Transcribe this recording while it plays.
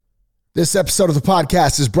This episode of the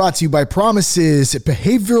podcast is brought to you by Promises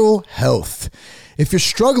Behavioral Health. If you're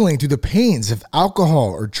struggling through the pains of alcohol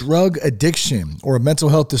or drug addiction or a mental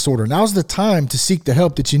health disorder, now's the time to seek the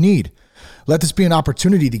help that you need. Let this be an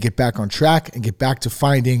opportunity to get back on track and get back to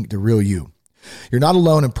finding the real you. You're not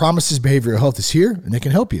alone, and Promises Behavioral Health is here and they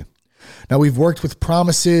can help you. Now, we've worked with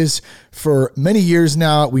Promises for many years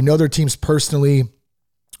now. We know their teams personally.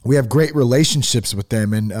 We have great relationships with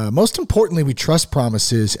them. And most importantly, we trust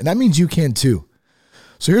Promises, and that means you can too.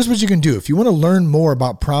 So here's what you can do. If you want to learn more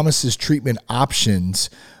about Promises treatment options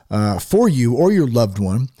for you or your loved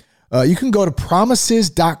one, you can go to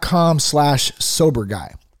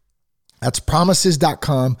promises.com/soberguy. That's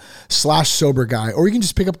promises.com/soberguy. Or you can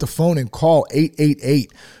just pick up the phone and call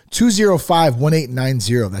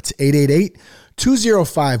 888-205-1890. That's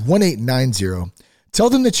 888-205-1890. Tell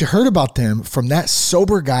them that you heard about them from That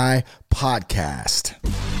Sober Guy podcast.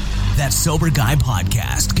 That Sober Guy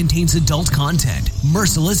podcast contains adult content,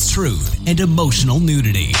 merciless truth, and emotional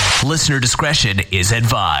nudity. Listener discretion is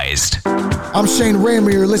advised. I'm Shane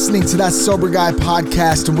Ramey. You're listening to That Sober Guy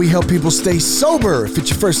podcast, and we help people stay sober. If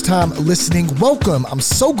it's your first time listening, welcome. I'm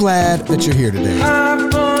so glad that you're here today.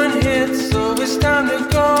 So it's time to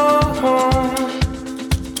go home.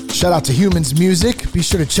 Shout out to Humans Music. Be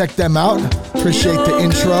sure to check them out. Appreciate the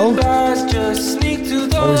intro.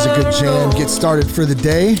 Always a good jam. Get started for the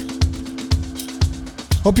day.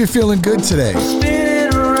 Hope you're feeling good today.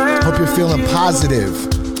 Hope you're feeling positive.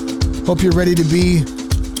 Hope you're ready to be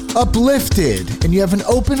uplifted and you have an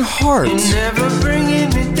open heart. It's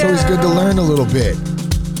always good to learn a little bit.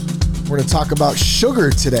 We're going to talk about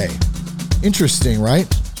sugar today. Interesting, right?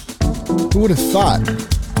 Who would have thought?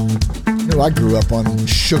 You know, I grew up on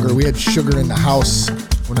sugar. We had sugar in the house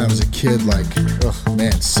when I was a kid, like, oh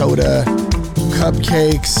man, soda,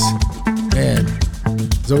 cupcakes. Man,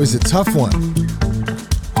 it's always a tough one.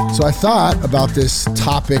 So I thought about this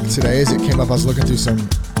topic today as it came up. I was looking through some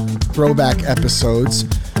throwback episodes,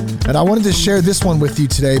 and I wanted to share this one with you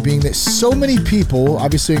today, being that so many people,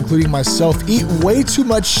 obviously including myself, eat way too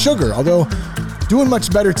much sugar, although doing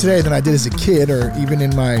much better today than I did as a kid or even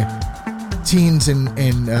in my teens and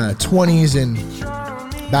 20s and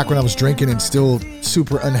back when I was drinking and still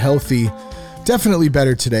super unhealthy. Definitely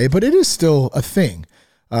better today, but it is still a thing.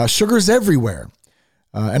 Sugar's everywhere.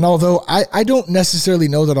 And although I don't necessarily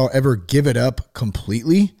know that I'll ever give it up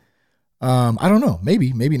completely, I don't know,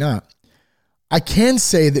 maybe not. I can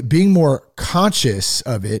say that being more conscious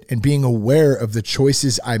of it and being aware of the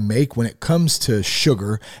choices I make when it comes to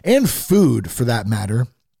sugar and food for that matter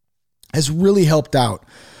has really helped out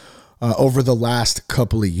over the last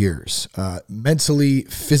couple of years. Mentally,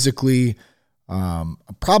 physically,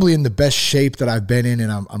 probably in the best shape that I've been in,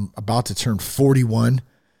 and I'm about to turn 41.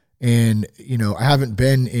 And, you know, I haven't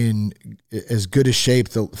been in as good a shape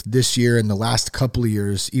this year and the last couple of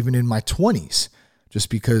years, even in my 20s, just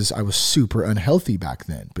because I was super unhealthy back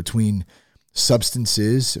then between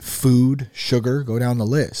substances, food, sugar, go down the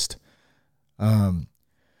list.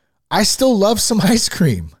 I still love some ice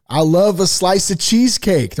cream. I love a slice of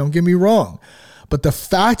cheesecake. Don't get me wrong. But the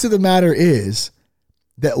fact of the matter is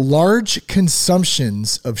that large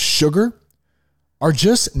consumptions of sugar are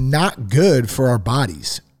just not good for our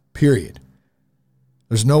bodies. Period.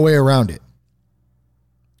 There's no way around it.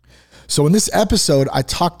 So in this episode, I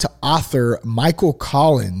talked to author Michael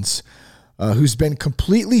Collins, who's been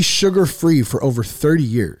completely sugar-free for over 30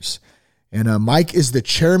 years. And Mike is the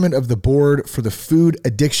chairman of the board for the Food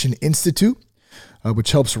Addiction Institute,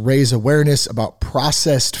 which helps raise awareness about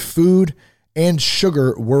processed food and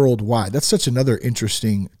sugar worldwide. That's such another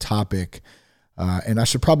interesting topic. And I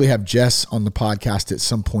should probably have Jess on the podcast at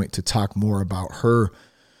some point to talk more about her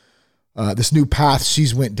this new path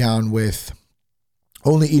she's went down with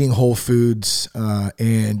only eating whole foods,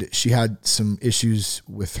 and she had some issues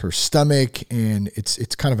with her stomach, and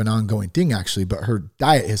it's kind of an ongoing thing actually, but her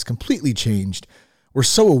diet has completely changed. We're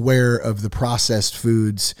so aware of the processed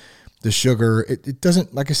foods, the sugar. It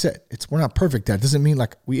doesn't, like I said, we're not perfect. That doesn't mean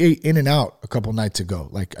like we ate In-N-Out a couple nights ago.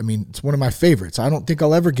 Like, I mean, it's one of my favorites. I don't think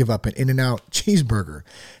I'll ever give up an In-N-Out cheeseburger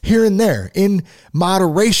here and there in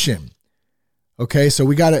moderation. Okay, so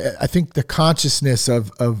we got to, I think the consciousness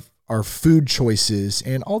of our food choices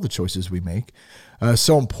and all the choices we make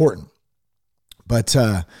so important. But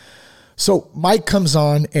so Mike comes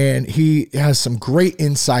on and he has some great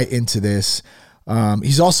insight into this.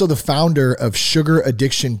 He's also the founder of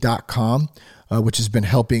sugaraddiction.com, which has been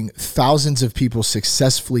helping thousands of people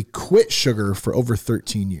successfully quit sugar for over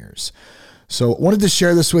 13 years. So wanted to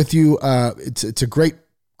share this with you. It's a great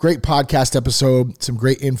podcast episode, some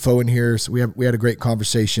great info in here. So we had a great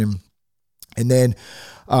conversation. And then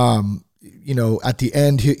at the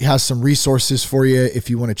end, he has some resources for you if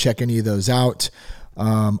you want to check any of those out.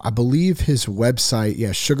 I believe his website,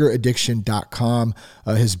 sugaraddiction.com.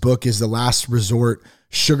 His book is The Last Resort,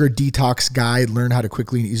 Sugar Detox Guide. Learn how to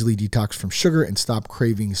quickly and easily detox from sugar and stop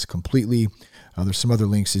cravings completely. There's some other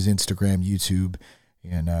links, his Instagram, YouTube,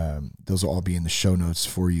 and those will all be in the show notes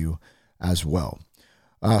for you as well.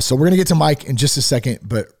 So we're going to get to Mike in just a second,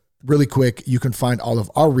 but really quick, you can find all of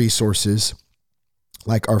our resources,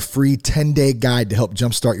 like our free 10-day guide to help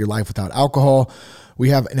jumpstart your life without alcohol. We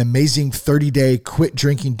have an amazing 30-day Quit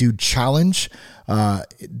Drinking Dude challenge that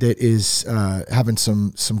is having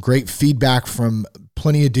some great feedback from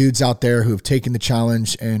plenty of dudes out there who have taken the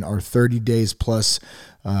challenge and are 30 days plus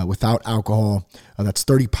without alcohol. That's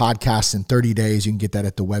 30 podcasts in 30 days. You can get that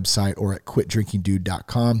at the website or at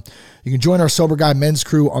quitdrinkingdude.com. You can join our Sober Guy men's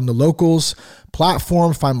crew on the Locals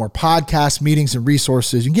platform, find more podcasts, meetings, and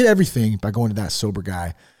resources. You can get everything by going to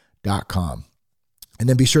thatsoberguy.com. And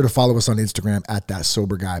then be sure to follow us on Instagram at That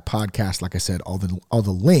Sober Guy Podcast. Like I said, all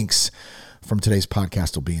the links from today's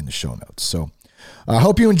podcast will be in the show notes. So I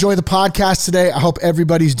hope you enjoy the podcast today. I hope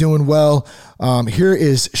everybody's doing well. Here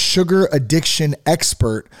is sugar addiction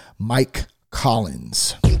expert Mike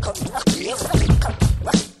Collins.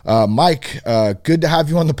 Mike, good to have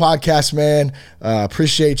you on the podcast, man.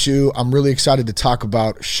 Appreciate you. I'm really excited to talk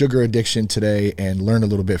about sugar addiction today and learn a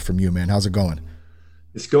little bit from you, man. How's it going?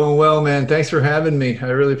 It's going well, man. Thanks for having me. I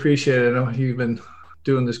really appreciate it. I know you've been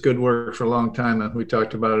doing this good work for a long time, and we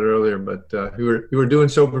talked about it earlier, but you were doing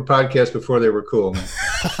sober podcasts before they were cool, man.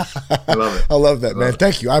 I love it. I love that, man.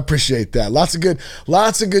 Thank you. I appreciate that. Lots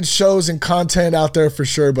of good shows and content out there for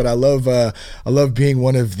sure, but I love being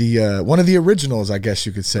one of the originals, I guess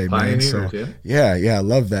you could say, man. So yeah, I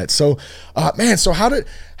love that. So man, so how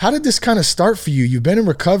did this kind of start for you? You've been in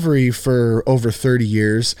recovery for over 30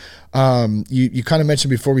 years. You kind of mentioned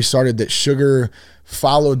before we started that sugar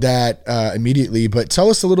followed that immediately, but tell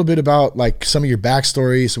us a little bit about like some of your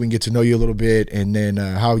backstory so we can get to know you a little bit, and then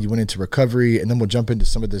how you went into recovery, and then we'll jump into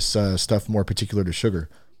some of this stuff more particular to sugar.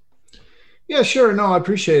 Yeah, sure. No, I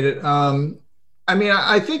appreciate it. I mean,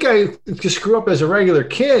 I think I just grew up as a regular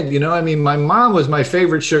kid, I mean, my mom was my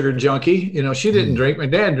favorite sugar junkie. She didn't drink. My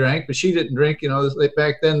dad drank, but she didn't drink.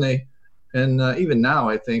 Back then even now,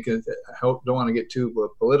 I think, I don't want to get too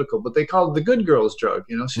political, but they called it the good girl's drug.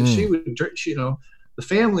 She would drink, the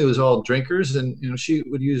family was all drinkers, and, she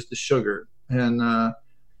would use the sugar, and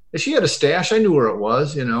she had a stash. I knew where it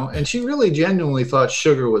was, and she really genuinely thought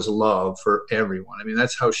sugar was love for everyone. I mean,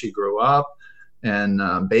 that's how she grew up,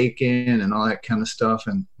 and bacon and all that kind of stuff.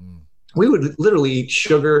 And we would literally eat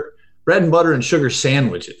sugar, bread and butter and sugar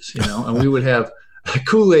sandwiches, and we would have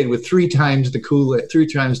Kool-Aid with 3 times the Kool-Aid, 3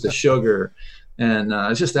 times the sugar. And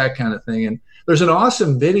it's just that kind of thing. And there's an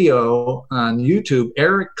awesome video on YouTube.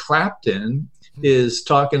 Eric Clapton is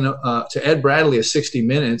talking to Ed Bradley of 60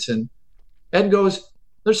 Minutes. And Ed goes,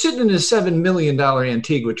 they're sitting in his $7 million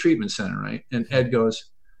Antigua treatment center, right? And Ed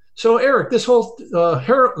goes, so Eric, this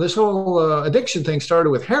whole addiction thing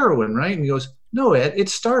started with heroin, right? And he goes, no, Ed, it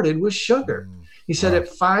started with sugar. He said, at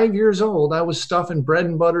 5 years old, I was stuffing bread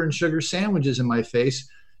and butter and sugar sandwiches in my face,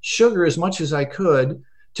 sugar as much as I could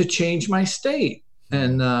to change my state.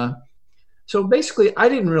 And so basically, I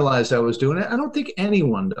didn't realize I was doing it. I don't think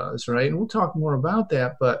anyone does, right? And we'll talk more about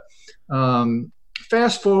that. But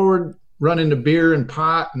fast forward, run into beer and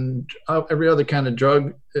pot and every other kind of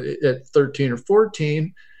drug at 13 or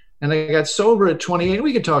 14. And I got sober at 28.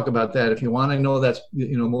 We could talk about that if you want. I know that's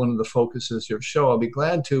one of the focuses of your show. I'll be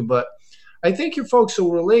glad to. But I think your folks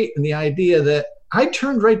will relate in the idea that I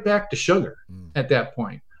turned right back to sugar at that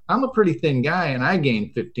point. I'm a pretty thin guy, and I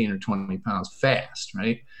gained 15 or 20 pounds fast,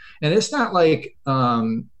 right? And it's not like,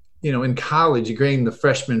 in college, you gain the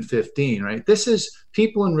freshman 15, right? This is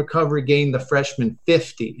people in recovery gain the freshman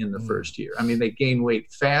 50 in the first year. I mean, they gain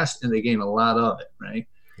weight fast, and they gain a lot of it, right?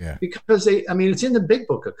 Yeah. Because it's in the big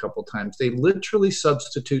book a couple times. They literally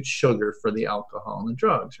substitute sugar for the alcohol and the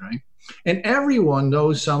drugs, right? And everyone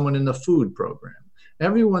knows someone in the food program.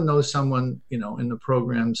 Everyone knows someone, in the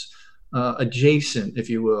programs adjacent, if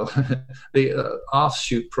you will, the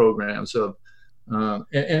offshoot programs of,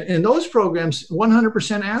 and those programs,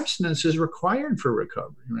 100% abstinence is required for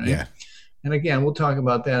recovery, right? Yeah. And again, we'll talk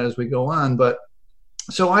about that as we go on. But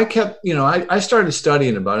so I kept, I started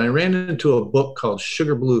studying about it. I ran into a book called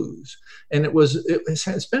Sugar Blues, and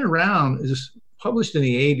it's been around. It was published in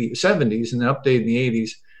the 70s and then updated in the 80s.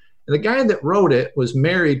 And the guy that wrote it was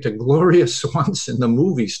married to Gloria Swanson, the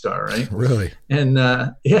movie star, right? Really? And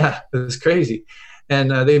it was crazy.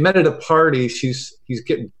 And they met at a party. He's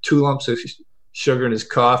getting 2 lumps of sugar in his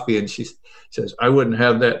coffee, and she says, "I wouldn't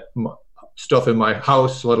have that stuff in my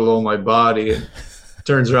house, let alone my body. And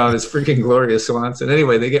turns around, it's freaking Gloria Swanson.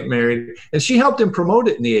 Anyway, they get married, and she helped him promote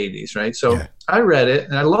it in the 80s, right? So I read it,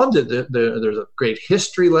 and I loved it. There's a great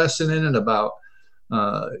history lesson in it about,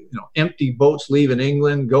 empty boats leaving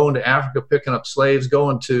England, going to Africa, picking up slaves,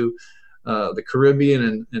 going to the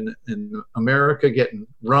Caribbean and America, getting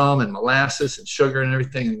rum and molasses and sugar and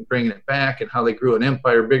everything, and bringing it back, and how they grew an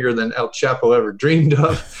empire bigger than El Chapo ever dreamed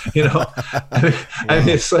of. I mean,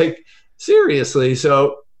 it's like, seriously.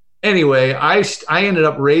 So anyway, I ended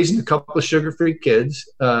up raising a couple of sugar-free kids.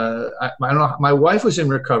 I don't know. My wife was in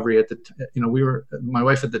recovery at the my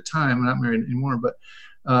wife at the time. I'm not married anymore, but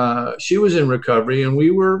she was in recovery, and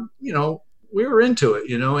we were into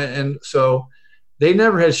it, and so they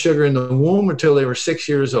never had sugar in the womb until they were 6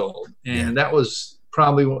 years old. And that was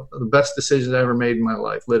probably one of the best decisions I ever made in my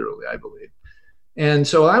life, literally, I believe. And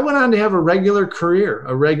so I went on to have a regular career,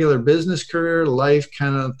 a regular business career, life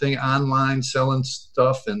kind of thing, online, selling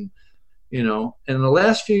stuff. And, in the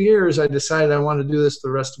last few years, I decided I wanted to do this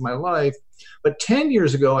the rest of my life. But 10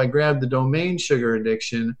 years ago, I grabbed the domain Sugar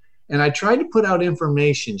Addiction, and I tried to put out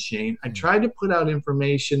information, Shane. I tried to put out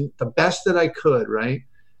information the best that I could, right?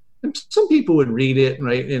 And some people would read it,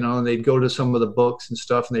 right? And they'd go to some of the books and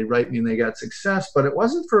stuff, and they'd write me, and they got success. But it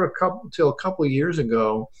wasn't until a couple of years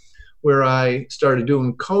ago where I started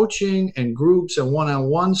doing coaching and groups and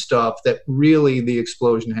one-on-one stuff that really the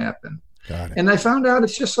explosion happened. Got it. And I found out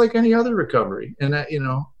it's just like any other recovery. And that,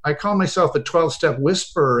 I call myself a 12-step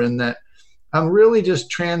whisperer, in that I'm really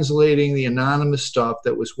just translating the anonymous stuff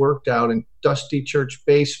that was worked out in dusty church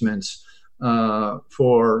basements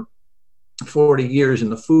for 40 years in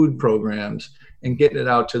the food programs, and getting it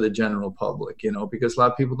out to the general public, because a lot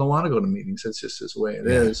of people don't want to go to meetings. It's just this way it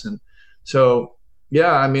is. And so,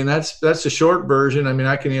 I mean, that's the short version. I mean,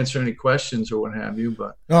 I can answer any questions or what have you,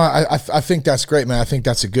 but no, I think that's great, man. I think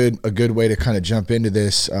that's a good way to kind of jump into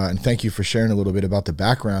this. And thank you for sharing a little bit about your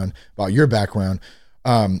background.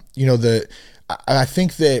 I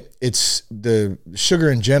think that it's the sugar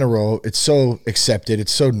in general. It's so accepted.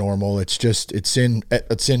 It's so normal. It's in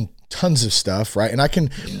tons of stuff, right? And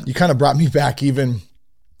you kind of brought me back even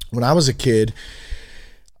when I was a kid.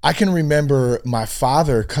 I can remember my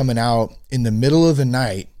father coming out in the middle of the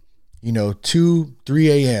night, 2, 3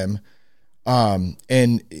 a.m.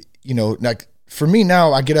 And like for me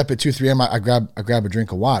now, I get up at 2, 3 a.m. I grab a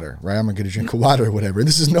drink of water, right? I'm gonna get a drink of water or whatever.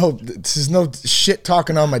 This is no shit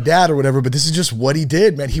talking on my dad or whatever, but this is just what he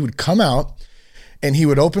did, man. He would come out and he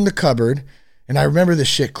would open the cupboard. And I remember this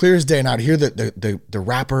shit clear as day, and I'd hear the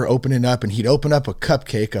wrapper opening up, and he'd open up a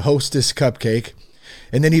cupcake, a Hostess cupcake,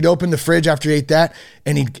 and then he'd open the fridge after he ate that,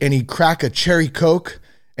 and he'd crack a cherry Coke,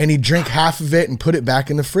 and he'd drink half of it and put it back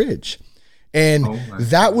in the fridge. And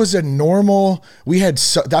that was a normal.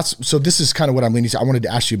 So this is kind of what I'm leaning to. I wanted to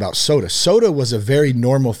ask you about soda. Soda was a very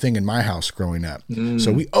normal thing in my house growing up.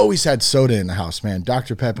 So we always had soda in the house, man.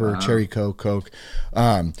 Dr. Pepper, cherry Coke.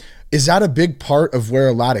 Is that a big part of where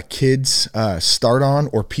a lot of kids start on,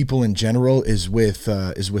 or people in general, is with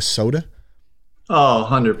soda? Oh,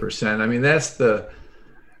 100%. I mean, that's the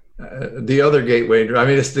other gateway drug. I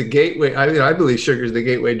mean, it's the gateway. I believe sugar is the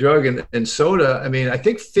gateway drug, and soda. I mean, I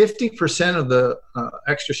think 50% of the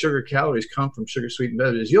extra sugar calories come from sugar sweetened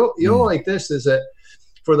beverages. You'll like this, is that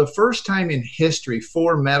for the first time in history,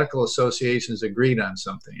 4 medical associations agreed on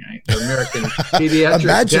something, right? The American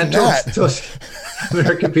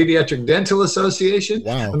American Pediatric Dental Association,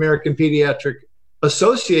 American Pediatric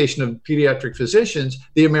Association of Pediatric Physicians,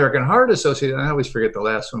 the American Heart Association. I always forget the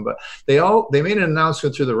last one, but they made an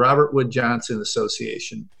announcement through the Robert Wood Johnson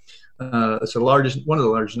Association. It's one of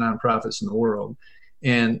the largest nonprofits in the world.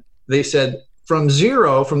 And they said from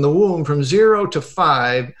the womb, from 0 to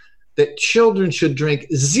 5, that children should drink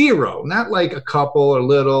 0, not like a couple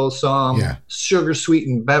or some sugar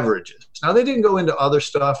sweetened beverages. Now, they didn't go into other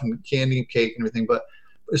stuff and candy and cake and everything, but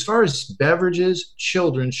as far as beverages,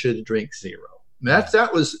 children should drink 0.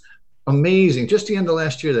 That was amazing. Just the end of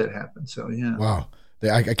last year that happened. So yeah. Wow.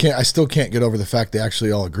 I still can't get over the fact they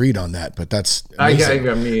actually all agreed on that, but that's amazing.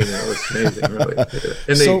 I mean, it was amazing, really.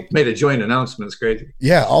 And they made a joint announcement. It's crazy.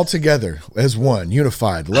 Yeah, all together as one,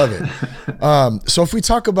 unified. Love it. So if we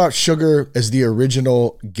talk about sugar as the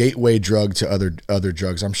original gateway drug to other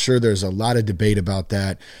drugs, I'm sure there's a lot of debate about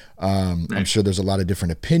that. I'm sure there's a lot of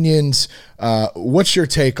different opinions. What's your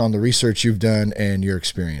take on the research you've done and your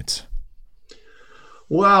experience?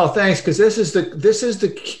 Wow, thanks. Because this is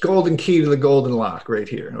the golden key to the golden lock right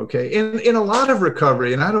here. Okay, in a lot of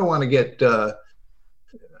recovery, and I don't want to get too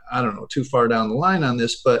far down the line on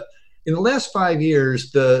this, but in the last 5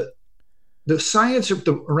 years, the the science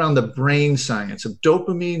around the brain science of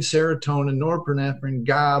dopamine, serotonin, norepinephrine,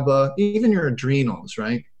 GABA, even your adrenals,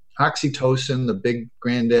 right? Oxytocin, the big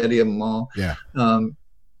granddaddy of them all,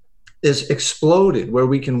 is exploded, where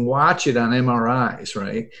we can watch it on MRIs,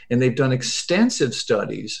 right? And they've done extensive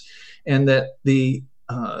studies, and that the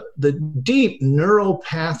deep neural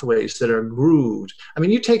pathways that are grooved. I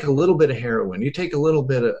mean, you take a little bit of heroin, you take a little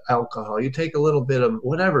bit of alcohol, you take a little bit of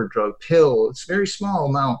whatever drug, pill, it's a very small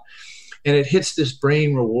amount, and it hits this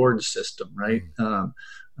brain reward system, right?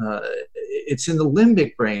 It's in the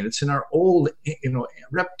limbic brain, it's in our old,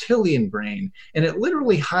 reptilian brain, and it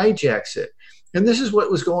literally hijacks it. And this is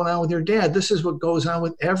what was going on with your dad. This is what goes on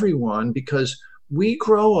with everyone, because we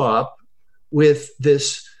grow up with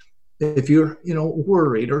this. If you're,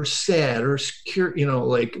 worried or sad or secure,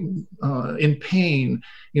 in pain,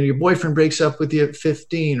 your boyfriend breaks up with you at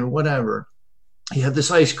 15 or whatever, you have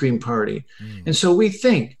this ice cream party. And so we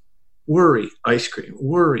think worry, ice cream,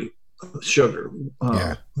 worry, sugar,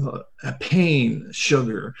 pain,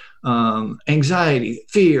 sugar, anxiety,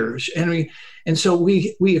 fears. And so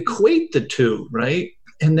we equate the two, right?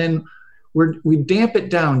 And then we damp it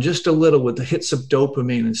down just a little with the hits of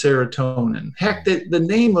dopamine and serotonin. Heck, the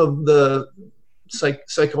name of the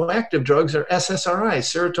psychoactive drugs are SSRIs,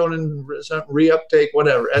 serotonin reuptake,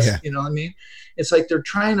 whatever. You know what I mean? It's like they're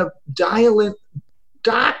trying to dial in,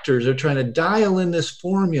 doctors are trying to dial in this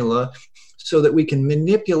formula so that we can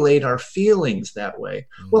manipulate our feelings that way.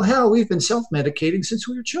 Well, hell, we've been self-medicating since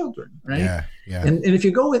we were children, right? Yeah. And if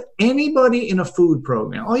you go with anybody in a food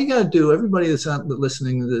program, all you got to do, everybody that's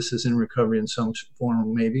listening to this is in recovery in some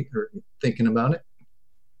form, maybe, or thinking about it.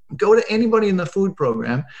 Go to anybody in the food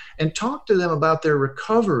program and talk to them about their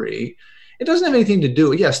recovery. It doesn't have anything to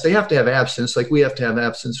do, yes, they have to have abstinence, like we have to have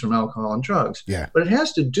abstinence from alcohol and drugs. Yeah. But it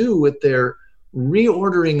has to do with their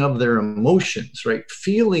reordering of their emotions, right?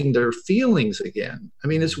 Feeling their feelings again. I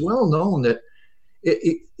mean, it's well known that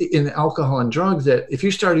in alcohol and drugs, that if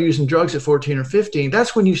you started using drugs at 14 or 15,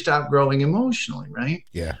 that's when you stop growing emotionally, right?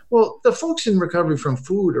 Yeah. Well, the folks in recovery from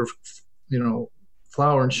food or,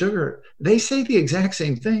 flour and sugar, they say the exact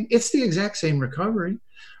same thing. It's the exact same recovery,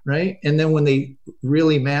 right? And then when they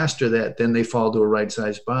really master that, then they fall to a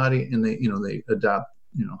right-sized body, and they adopt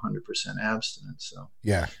 100% abstinence. So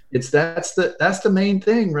that's the main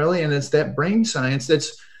thing, really. And it's that brain science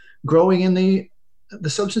that's growing in the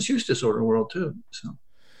substance use disorder world too.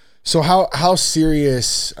 So how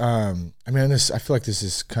serious, I feel like this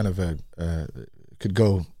is kind of could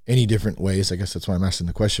go any different ways. I guess that's why I'm asking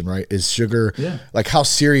the question, right? Is sugar, like how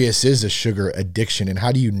serious is a sugar addiction, and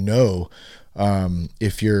how do you know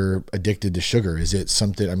if you're addicted to sugar? Is it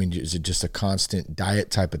something, is it just a constant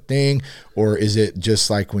diet type of thing? Or is it just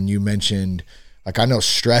like when you mentioned, like I know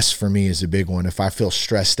stress for me is a big one. If I feel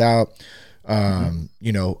stressed out,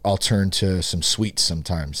 I'll turn to some sweets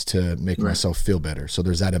sometimes to make myself feel better. So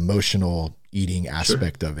there's that emotional eating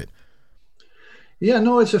aspect of it. Yeah,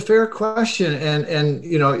 no, it's a fair question. And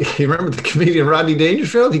you remember the comedian Rodney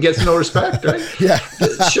Dangerfield? He gets no respect, right? Yeah.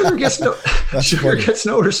 Sugar gets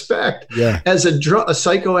no respect as a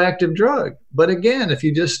psychoactive drug. But again, if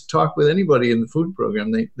you just talk with anybody in the food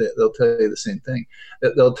program, they'll tell you the same thing.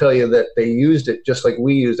 They'll tell you that they used it just like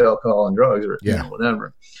we used alcohol and drugs or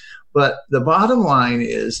whatever. But the bottom line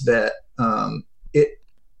is that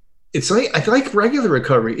it's like regular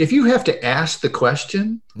recovery. If you have to ask the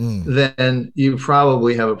question, then you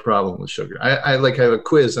probably have a problem with sugar. I have a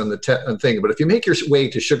quiz on the thing, but if you make your way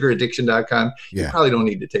to sugaraddiction.com, you probably don't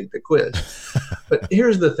need to take the quiz. But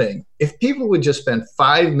here's the thing. If people would just spend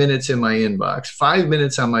 5 minutes in my inbox, 5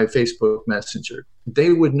 minutes on my Facebook Messenger,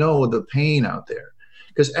 they would know the pain out there.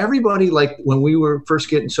 Because everybody, like when we were first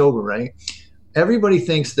getting sober, right? Everybody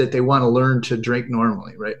thinks that they want to learn to drink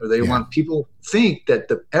normally, right? Or people think that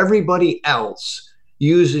everybody else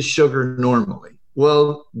uses sugar normally.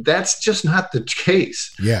 Well, that's just not the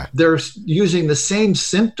case. Yeah. They're using the same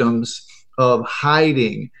symptoms of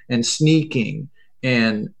hiding and sneaking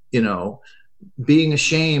and, being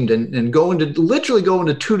ashamed and literally going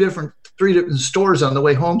to 3 different stores on the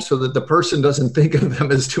way home so that the person doesn't think of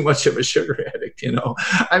them as too much of a sugar addict,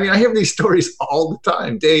 I hear these stories all the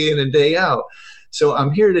time, day in and day out. So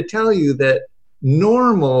I'm here to tell you that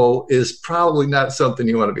normal is probably not something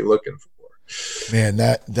you want to be looking for. Man,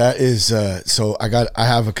 that is, so I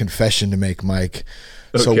have a confession to make, Mike.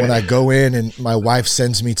 Okay. So when I go in and my wife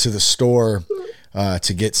sends me to the store,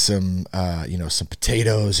 to get some, some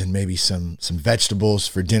potatoes and maybe some vegetables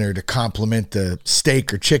for dinner to complement the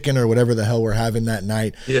steak or chicken or whatever the hell we're having that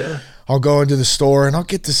night. Yeah. I'll go into the store and I'll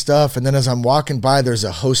get the stuff. And then as I'm walking by, there's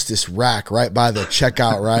a Hostess rack right by the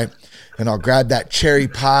checkout, right? And I'll grab that cherry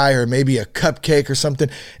pie or maybe a cupcake or something,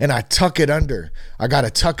 and I tuck it under. I got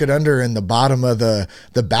to tuck it under in the bottom of the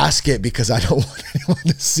basket because I don't want anyone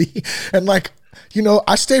to see. And like,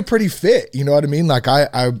 I stay pretty fit. You know what I mean? Like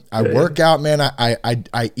I work out, man.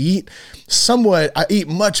 I eat somewhat. I eat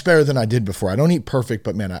much better than I did before. I don't eat perfect,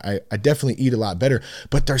 but man, I definitely eat a lot better.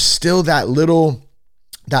 But there's still that little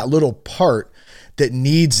part that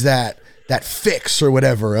needs that fix or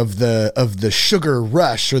whatever of the sugar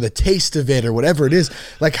rush or the taste of it or whatever it is.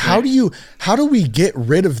 Like, how do we get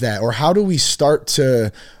rid of that, or how do we start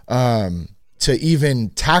to even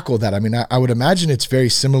tackle that? I mean, I would imagine it's very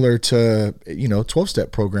similar to,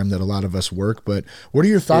 12-step program that a lot of us work, but what are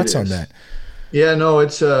your thoughts on that? Yeah, no,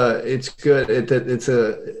 it's good.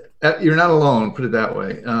 You're not alone, put it that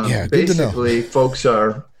way. Good to know. Basically, folks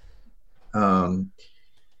are,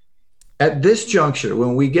 at this juncture,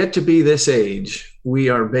 when we get to be this age, we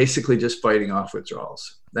are basically just fighting off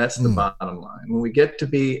withdrawals. That's the bottom line. When we get to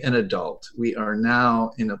be an adult, we are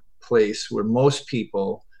now in a place where most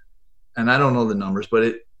people, and I don't know the numbers,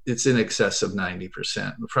 but it's in excess of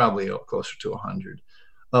 90%, probably closer to 100,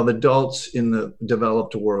 of adults in the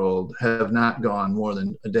developed world have not gone more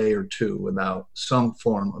than a day or two without some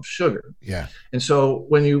form of sugar. Yeah. And so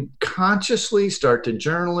when you consciously start to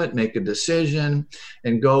journal it, make a decision,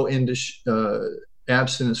 and go into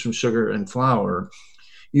abstinence from sugar and flour,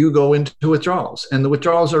 you go into withdrawals, and the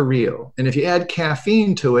withdrawals are real. And if you add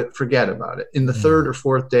caffeine to it, forget about it. In the third or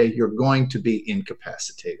fourth day, you're going to be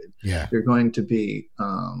incapacitated. Yeah. You're going to be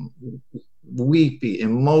weepy,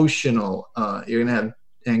 emotional. You're going to have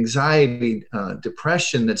anxiety,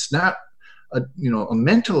 depression. That's not a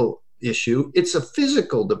mental issue. It's a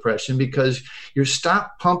physical depression because you're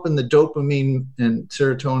stopped pumping the dopamine and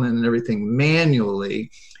serotonin and everything manually,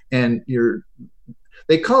 and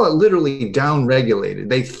they call it literally down-regulated.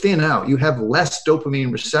 They thin out. You have less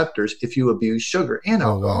dopamine receptors if you abuse sugar and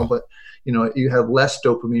alcohol, but you have less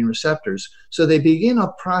dopamine receptors. So they begin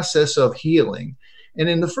a process of healing. And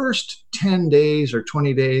in the first 10 days or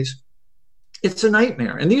 20 days, it's a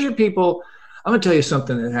nightmare. And these are people, I'm going to tell you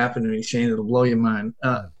something that happened to me, Shane, that'll blow your mind.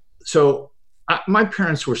 My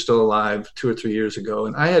parents were still alive 2 or 3 years ago,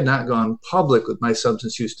 and I had not gone public with my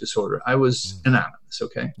substance use disorder. I was anonymous,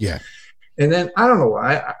 okay? Yeah. And then I don't know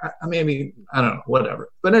why, I don't know, whatever.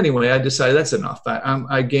 But anyway, I decided that's enough.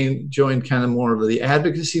 I joined kind of more of the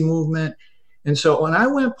advocacy movement. And so when I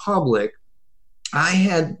went public, I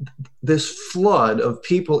had this flood of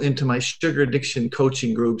people into my sugar addiction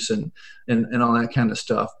coaching groups and all that kind of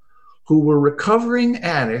stuff, who were recovering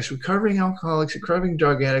addicts, recovering alcoholics, recovering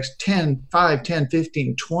drug addicts, 5, 10,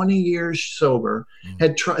 15, 20 years sober,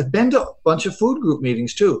 had been to a bunch of food group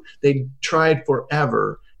meetings too. They tried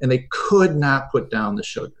forever, and they could not put down the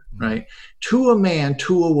sugar, right? To a man,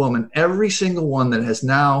 to a woman, every single one that has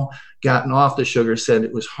now gotten off the sugar said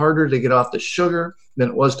it was harder to get off the sugar than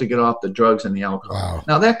it was to get off the drugs and the alcohol. Wow.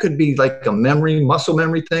 Now, that could be like a muscle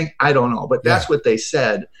memory thing. I don't know, but that's what they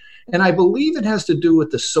said. And I believe it has to do with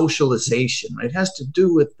the socialization, right? It has to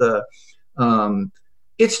do with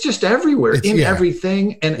it's just everywhere,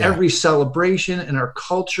 everything and every celebration. And our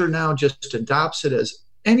culture now just adopts it as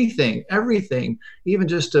anything, everything, even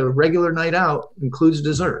just a regular night out includes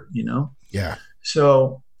dessert, Yeah.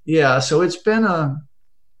 So it's been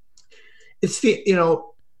it's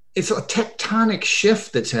a tectonic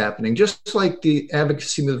shift that's happening, just like the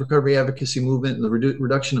recovery advocacy movement and the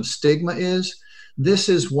reduction of stigma is. This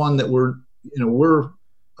is one that we're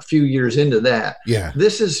a few years into that. Yeah.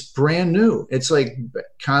 This is brand new. It's like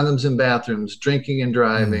condoms in bathrooms, drinking and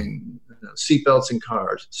driving, seatbelts in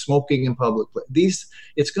cars, smoking in public.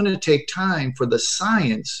 It's going to take time for the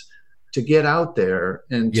science to get out there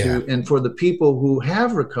and for the people who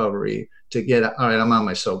have recovery to get. All right, I'm on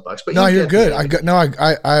my soapbox, but you're good.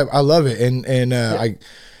 I love it, and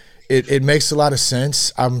it makes a lot of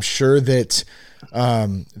sense. I'm sure that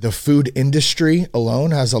the food industry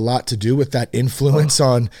alone has a lot to do with that influence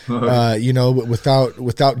on,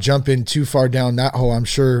 without jumping too far down that hole. I'm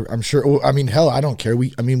sure. I mean, hell, I don't care. We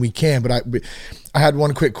can, but I had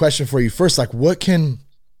one quick question for you first. Like, what can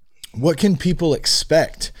people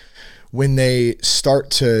expect when they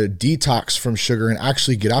start to detox from sugar and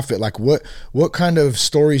actually get off it? Like, what kind of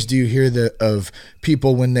stories do you hear of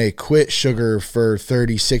people when they quit sugar for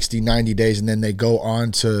 30, 60, 90 days and then they go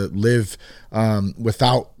on to live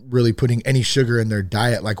without really putting any sugar in their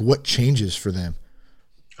diet? Like, what changes for them?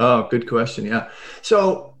 Oh, good question. Yeah.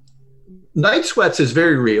 So night sweats is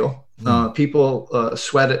very real. People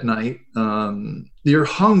sweat at night. You're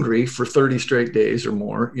hungry for 30 straight days or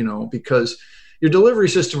more, because your delivery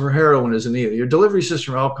system for heroin isn't either. Your delivery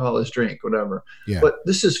system for alcohol is drink, whatever. Yeah. But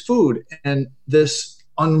this is food. And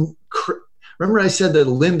remember I said the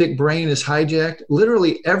limbic brain is hijacked?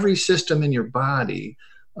 Literally every system in your body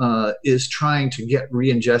is trying to get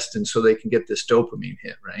re-ingested so they can get this dopamine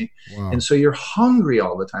hit, right? Wow. And so you're hungry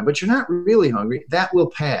all the time, but you're not really hungry. That will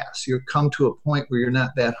pass. You'll come to a point where you're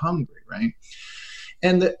not that hungry, right?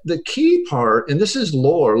 And the key part, and this is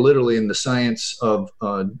lore literally in the science of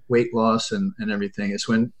weight loss and everything, is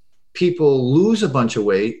when people lose a bunch of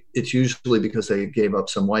weight, it's usually because they gave up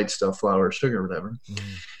some white stuff, flour, sugar, whatever.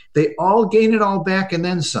 They all gain it all back and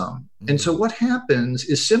then some. And so what happens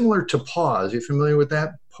is similar to pause. You're familiar with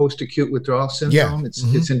that? Post-acute withdrawal syndrome. Yeah.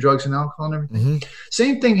 It's in drugs and alcohol and everything.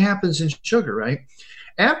 Same thing happens in sugar, right?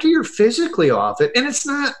 After you're physically off it, and it's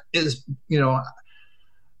not as,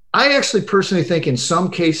 I actually personally think in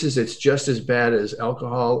some cases it's just as bad as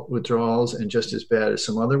alcohol withdrawals and just as bad as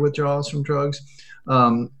some other withdrawals from drugs.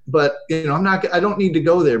 But I don't need to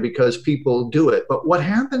go there because people do it. But what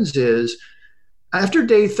happens is after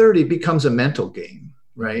day 30, it becomes a mental game,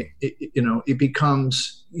 right? It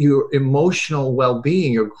becomes your emotional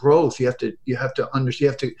well-being, your growth. You have to understand. You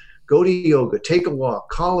have to go to yoga, take a walk,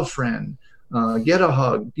 call a friend, get a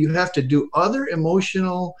hug. You have to do other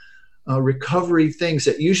emotional recovery things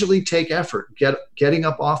that usually take effort. Getting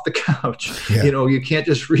up off the couch. Yeah. You can't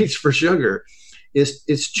just reach for sugar.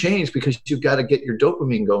 It's changed because you've got to get your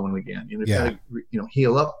dopamine going again. You've got to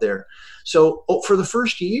heal up there. So for the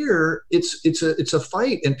first year, it's a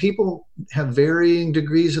fight, and people have varying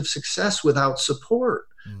degrees of success without support,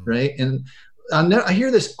 right? And I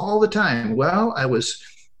hear this all the time. Well, I was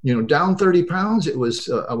down 30 pounds. I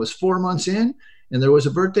was 4 months in, and there was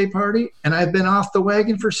a birthday party, and I've been off the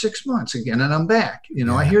wagon for 6 months again, and I'm back.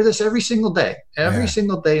 I hear this every single day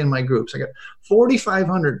in my groups. I got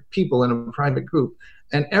 4,500 people in a private group,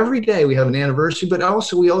 and every day we have an anniversary, but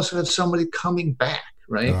we also have somebody coming back,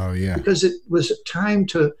 right? Oh, yeah. Because it was time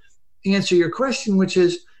to answer your question, which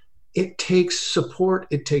is it takes support,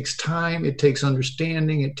 it takes time, it takes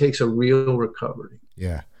understanding, it takes a real recovery.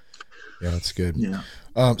 Yeah. Yeah, that's good. Yeah.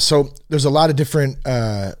 So there's a lot of different,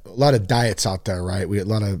 a lot of diets out there, right?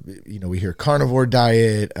 We hear carnivore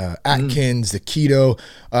diet, Atkins, the keto.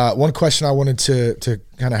 One question I wanted to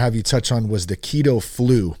kind of have you touch on was the keto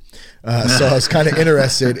flu. So I was kind of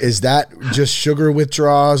interested, is that just sugar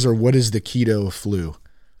withdrawals, or what is the keto flu?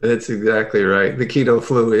 That's exactly right. The keto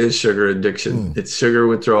flu is sugar addiction. It's sugar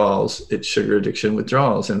withdrawals. It's sugar addiction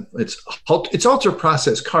withdrawals. And it's ultra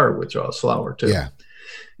processed carb withdrawals, flour too. Yeah.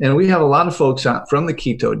 And we have a lot of folks from the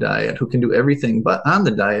keto diet who can do everything but on the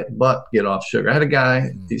diet, but get off sugar. I had a guy,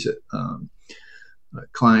 he's a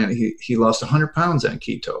client, he lost 100 pounds on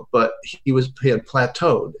keto, but he had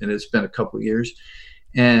plateaued, and it's been a couple of years,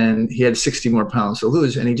 and he had 60 more pounds to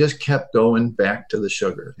lose, and he just kept going back to the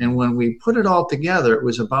sugar. And when we put it all together, it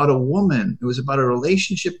was about a woman. It was about a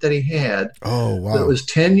relationship that he had. Oh, wow. That was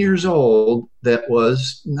 10 years old that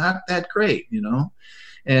was not that great,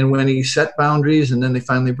 And when he set boundaries and then they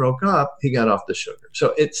finally broke up, he got off the sugar.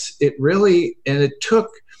 So it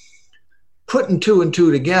took putting two and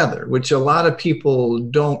two together, which a lot of people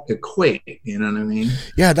don't equate. You know what I mean?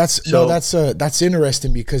 Yeah, that's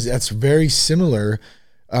interesting, because that's very similar,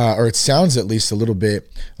 or it sounds at least a little bit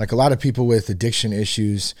like a lot of people with addiction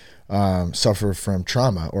issues suffer from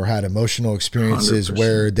trauma or had emotional experiences 100%.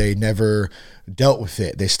 Where they never dealt with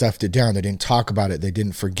it. They stuffed it down. They didn't talk about it. They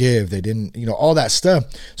didn't forgive. They didn't, all that stuff.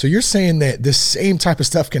 So you're saying that this same type of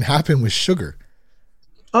stuff can happen with sugar?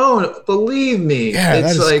 Oh, believe me. Yeah,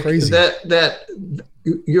 it's like crazy.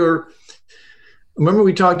 Remember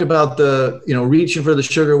we talked about the, reaching for the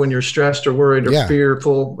sugar when you're stressed or worried or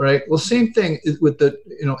fearful, right? Well, same thing with the,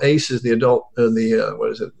 ACEs, the adult,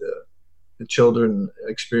 the children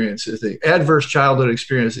experiences, the adverse childhood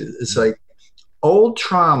experiences. It's like old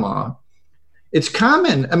trauma. It's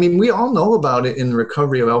common. I mean, we all know about it in the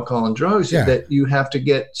recovery of alcohol and drugs, that you have to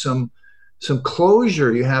get some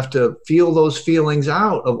closure. You have to feel those feelings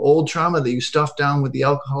out of old trauma that you stuffed down with the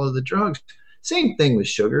alcohol or the drugs. Same thing with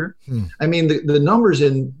sugar. I mean, the numbers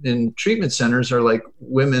in treatment centers are like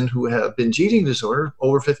women who have binge eating disorder,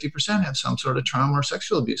 over 50% have some sort of trauma or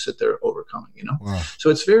sexual abuse that they're overcoming, Wow. So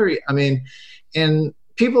it's and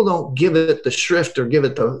people don't give it the shrift or give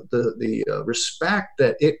it the respect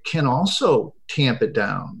that it can also tamp it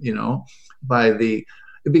down,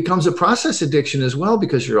 it becomes a process addiction as well,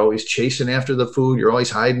 because you're always chasing after the food. You're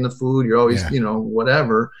always hiding the food. You're always,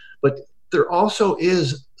 whatever. But there also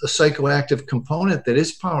is a psychoactive component that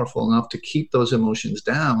is powerful enough to keep those emotions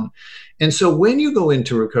down. And so when you go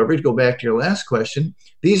into recovery, to go back to your last question,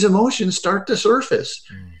 these emotions start to surface.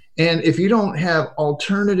 And if you don't have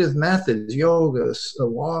alternative methods, yoga,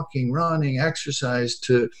 walking, running, exercise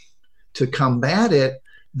to combat it,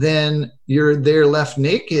 then you're there left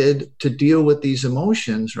naked to deal with these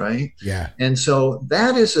emotions, right? Yeah. And so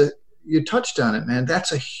that is you touched on it, man.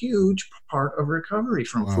 That's a huge part of recovery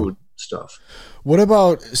from food stuff. What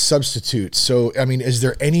about substitutes? So, I mean, is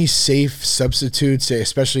there any safe substitutes,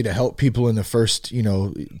 especially to help people in the first,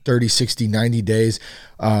 30, 60, 90 days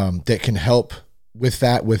that can help with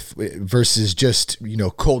that versus just,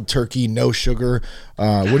 cold turkey, no sugar?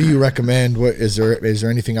 What do you recommend? Is there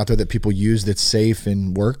anything out there that people use that's safe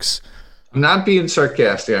and works? I'm not being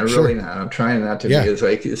sarcastic. I'm Sure. really not. I'm trying not to be.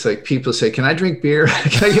 It's like people say, "Can I drink beer?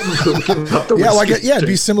 Can I give up the whiskey?" It'd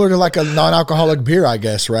be similar to like a non-alcoholic beer, I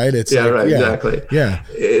guess, right? It's exactly. Yeah,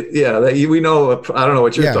 we know. I don't know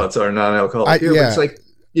what your thoughts are non-alcoholic beer, but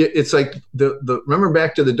it's like the remember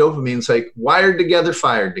back to the dopamine. It's like wired together,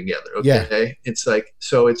 fired together. Okay, Yeah. It's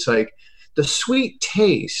like the sweet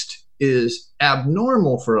taste is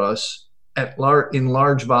abnormal for us in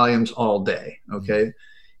large volumes all day. Okay.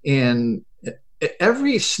 And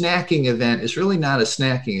every snacking event is really not a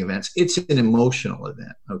snacking event. It's an emotional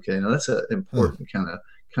event. Okay. Now that's an important kind of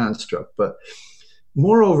construct. But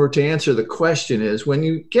moreover, to answer the question is when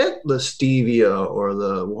you get the stevia or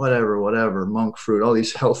the whatever, monk fruit, all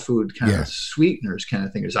these health food kind of sweeteners kind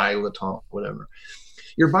of thing, xylitol, whatever,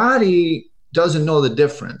 your body doesn't know the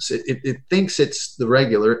difference. It thinks it's the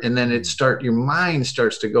regular, and then your mind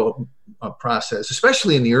starts to go process,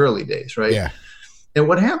 especially in the early days, right? Yeah. And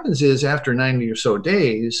what happens is after 90 or so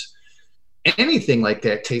days, anything like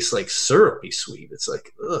that tastes like syrupy sweet. It's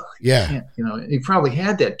like, ugh. Yeah. You probably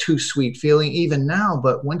had that too sweet feeling even now,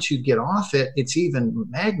 but once you get off it, it's even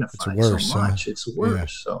magnified so much. It's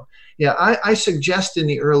worse. So I suggest in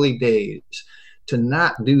the early days to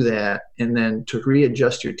not do that, and then to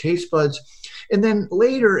readjust your taste buds. And then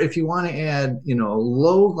later, if you want to add,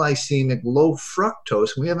 low glycemic, low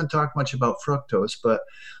fructose, we haven't talked much about fructose, but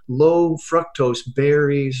low fructose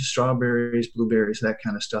berries, strawberries, blueberries, that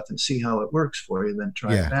kind of stuff, and see how it works for you, then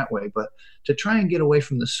try it that way. But to try and get away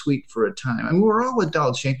from the sweet for a time. I mean, we're all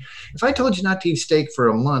adults, Shane. If I told you not to eat steak for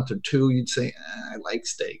a month or two, you'd say, I like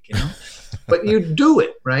steak, but you do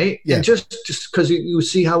it, right? Yeah. And just because you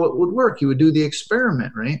see how it would work, you would do the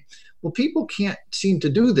experiment, right? Well, people can't seem to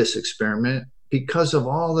do this experiment because of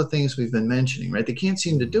all the things we've been mentioning, right? They can't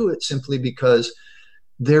seem to do it simply because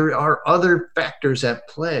there are other factors at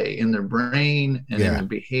play in their brain and in their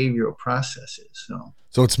behavioral processes.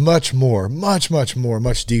 So it's much more, much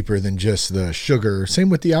deeper than just the sugar. Same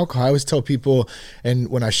with the alcohol. I always tell people, and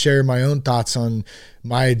when I share my own thoughts on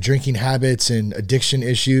my drinking habits and addiction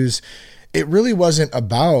issues, it really wasn't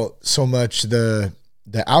about so much the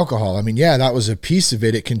alcohol. I mean, that was a piece of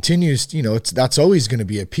it. It continues, that's always going to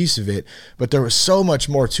be a piece of it, but there was so much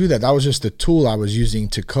more to that. That was just the tool I was using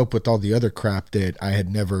to cope with all the other crap that I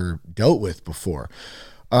had never dealt with before.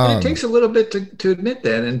 It takes a little bit to admit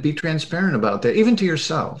that and be transparent about that, even to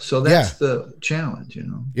yourself. So that's the challenge,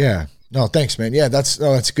 Yeah. No, thanks, man. Yeah,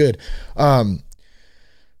 that's good.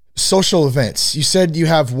 Social events. You said you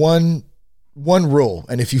have one rule,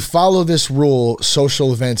 and if you follow this rule,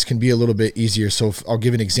 social events can be a little bit easier. So I'll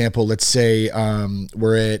give an example. Let's say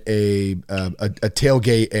we're at a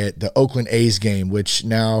tailgate at the Oakland A's game, which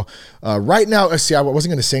now, right now, see, I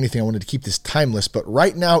wasn't going to say anything. I wanted to keep this timeless, but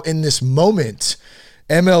right now in this moment,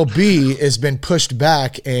 MLB has been pushed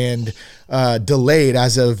back and delayed,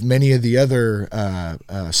 as of many of the other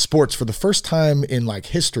sports, for the first time in like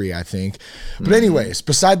history, I think. But anyways,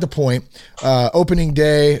 beside the point, opening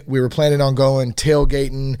day, we were planning on going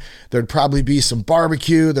tailgating. There'd probably be some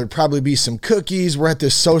barbecue. There'd probably be some cookies. We're at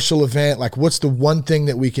this social event. Like, what's the one thing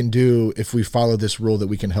that we can do if we follow this rule that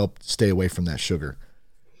we can help stay away from that sugar?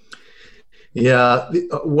 Yeah,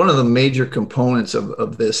 one of the major components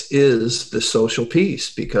of this is the social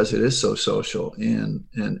piece, because it is so social and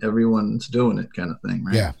everyone's doing it, kind of thing,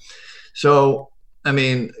 right? Yeah. So, I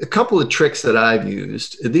mean, a couple of tricks that I've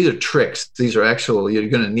used, these are tricks. These are actual, you're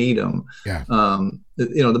going to need them. Yeah.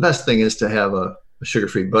 The best thing is to have a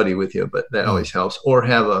sugar-free buddy with you, but that always helps, or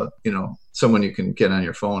have someone you can get on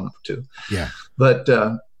your phone to. Yeah. But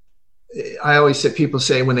I always say, people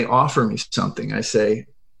say when they offer me something, I say,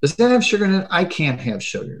 does that have sugar in it? I can't have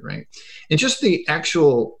sugar, right? And just the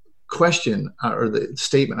actual question or the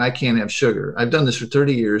statement, I can't have sugar. I've done this for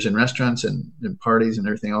 30 years in restaurants and parties and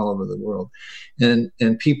everything all over the world. And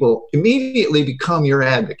people immediately become your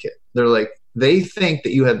advocate. They're like, they think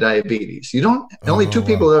that you have diabetes. You don't. Only two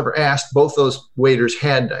people have ever asked. Both those waiters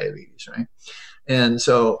had diabetes, right? And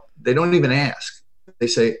so they don't even ask. They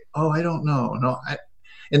say, "Oh, I don't know."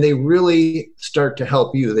 And they really start to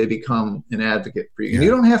help you. They become an advocate for you. And you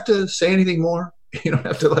don't have to say anything more. You don't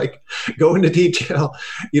have to like go into detail.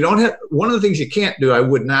 You don't have. One of the things you can't do, I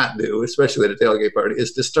would not do, especially at a tailgate party,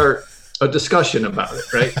 is to start a discussion about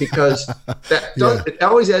it, right? Because it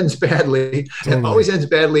always ends badly. Totally. It always ends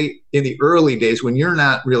badly in the early days when you're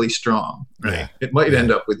not really strong, right? Yeah. It might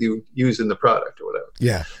end up with you using the product or whatever.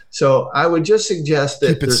 Yeah. So I would just suggest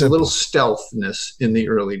that there's a little stealthness in the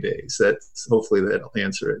early days. Hopefully that'll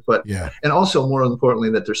answer it. But and also more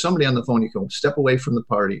importantly, that there's somebody on the phone you can step away from the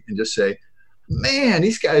party and just say, man,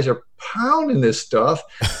 these guys are pounding this stuff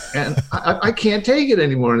and I can't take it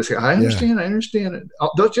anymore. And I say, I understand it.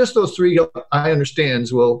 Just those three I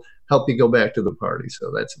understands will help you go back to the party. So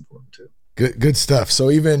that's important too. Good stuff.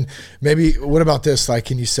 So even maybe, what about this? Like,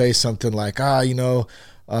 can you say something like, I'm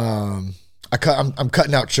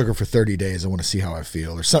cutting out sugar for 30 days. I want to see how I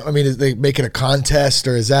feel, or something. I mean, is they make it a contest,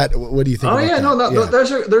 or is that, what do you think?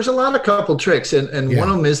 There's a couple tricks. And one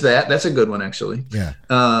of them is that's a good one, actually. Yeah.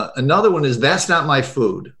 Another one is, that's not my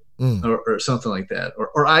food, or something like that.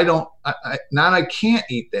 Or I can't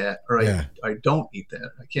eat that, or I don't eat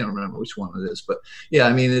that. I can't remember which one it is, but yeah,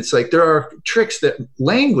 I mean, it's like, there are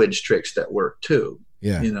language tricks that work too.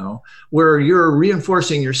 Yeah. Where you're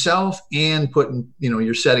reinforcing yourself and putting,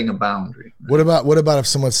 you're setting a boundary. Right? What about if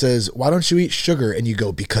someone says, why don't you eat sugar? And you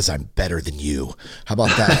go, because I'm better than you. How about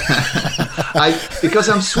that? Because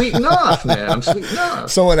I'm sweet enough, man. I'm sweet enough.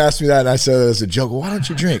 Someone asked me that and I said it as a joke. Well, why don't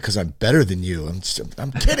you drink? Because I'm better than you. I'm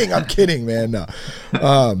kidding, man. No.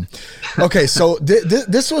 Okay. So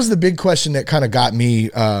this was the big question that kind of got me.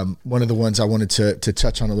 One of the ones I wanted to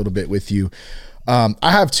touch on a little bit with you. I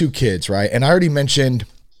have two kids, right? And I already mentioned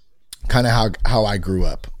kind of how I grew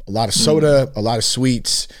up. A lot of soda, a lot of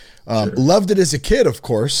sweets. Loved it as a kid, of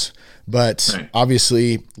course, but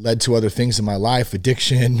obviously led to other things in my life,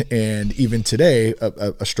 addiction, and even today,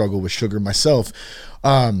 a struggle with sugar myself.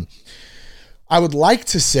 I would like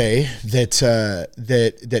to say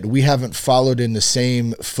that we haven't followed in the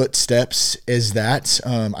same footsteps as that.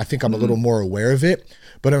 I think I'm a little more aware of it.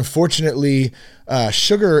 But unfortunately,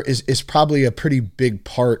 sugar is probably a pretty big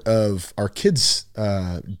part of our kids'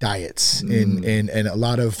 diets and a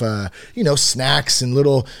lot of, snacks and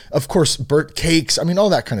little, of course, burnt cakes. I mean, all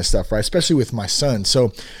that kind of stuff, right? Especially with my son. So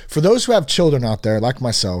for those who have children out there, like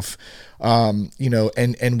myself,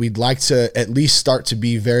 and we'd like to at least start to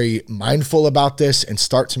be very mindful about this and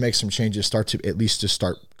start to make some changes, start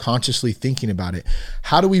consciously thinking about it.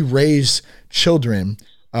 How do we raise children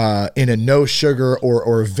in a no sugar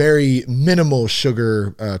or very minimal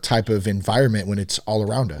sugar type of environment when it's all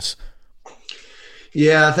around us?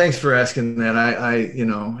 Yeah, thanks for asking that. I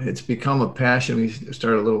it's become a passion. We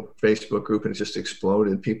started a little Facebook group and it's just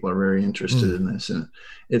exploded. People are very interested in this, and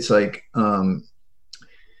it's like, I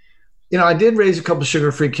did raise a couple of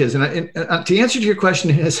sugar-free kids, and to answer to your question,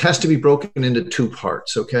 it has to be broken into two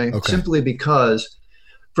parts. Okay. Simply because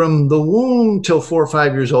from the womb till 4 or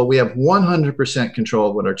 5 years old, we have 100% control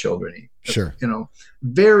of what our children eat. Sure.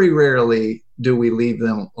 Very rarely do we leave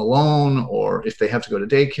them alone, or if they have to go to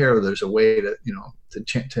daycare, or there's a way to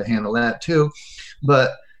handle that too.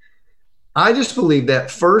 But I just believe that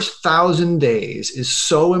first 1,000 days is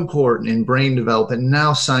so important in brain development.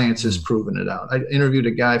 Now science has proven it out. I interviewed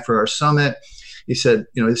a guy for our summit. He said,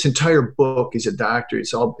 this entire book, he's a doctor.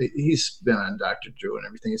 He's been on Dr. Drew and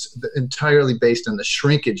everything. It's entirely based on the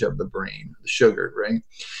shrinkage of the brain, the sugar, right?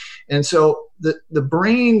 And so the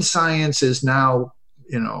brain science is now,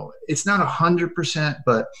 it's not 100%,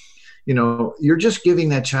 but, you're just giving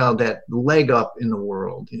that child that leg up in the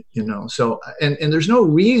world, So, and there's no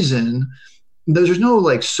reason, there's no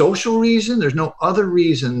like social reason, there's no other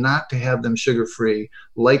reason not to have them sugar-free,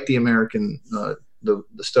 like the American the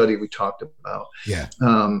study we talked about,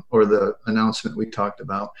 or the announcement we talked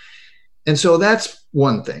about. And so that's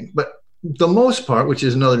one thing. But the most part, which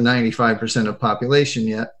is another 95% of population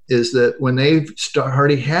yet, is that when they've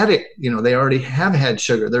already had it, they already have had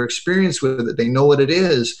sugar, they're experienced with it, they know what it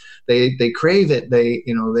is, they crave it, they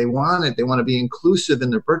want it, they want to be inclusive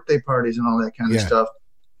in their birthday parties and all that kind of stuff.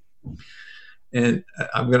 And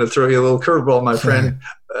I'm going to throw you a little curveball, my friend,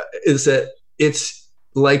 is that it's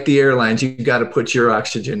like the airlines, you got to put your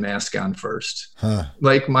oxygen mask on first.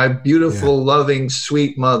 Like my beautiful, loving,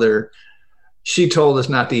 sweet mother, she told us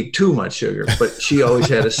not to eat too much sugar, but she always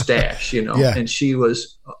had a stash, and she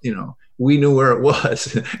was, we knew where it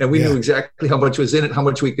was and we knew exactly how much was in it, how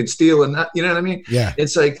much we could steal and not, you know what I mean? Yeah.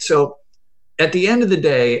 It's like, so at the end of the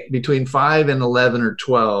day, between 5 and 11 or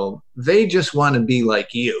 12, they just want to be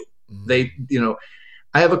like you. They,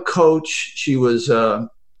 I have a coach. She was,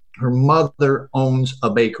 her mother owns a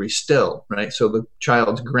bakery still, right? So the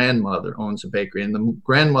child's grandmother owns a bakery, and the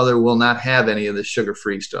grandmother will not have any of the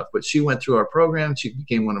sugar-free stuff. But she went through our program. She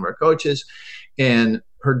became one of our coaches, and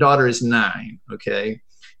her daughter is 9, okay?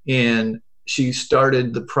 And she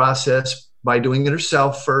started the process by doing it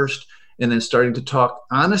herself first, and then starting to talk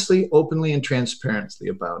honestly, openly, and transparently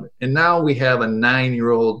about it. And now we have a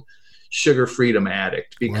 9-year-old sugar freedom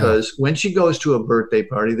addict, because when she goes to a birthday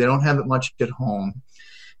party, they don't have it much at home.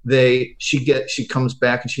 She comes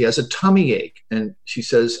back and she has a tummy ache, and she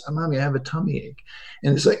says, "Mommy, I have a tummy ache."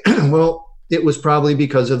 And it's like, well, it was probably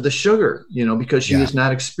because of the sugar, because she was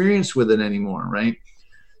not experienced with it anymore, right?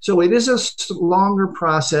 So it is a longer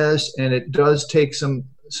process, and it does take some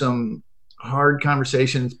hard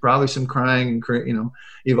conversations, probably some crying.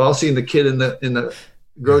 You've all seen the kid in the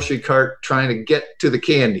grocery cart trying to get to the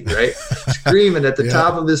candy, right? Screaming at the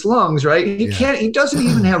top of his lungs, right? He doesn't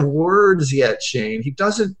even have words yet, Shane. He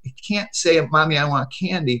can't say, "Mommy, I want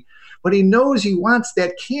candy," but he knows he wants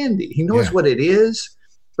that candy. He knows what it is,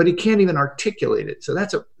 but he can't even articulate it. So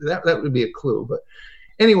that would be a clue. But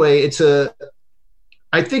anyway,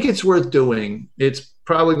 I think it's worth doing. It's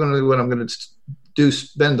probably going to be what I'm going to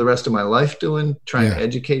spend the rest of my life doing, trying to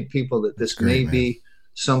educate people that this may be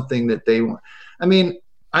something that they want. I mean,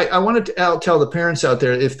 I wanted to tell the parents out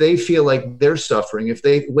there, if they feel like they're suffering, if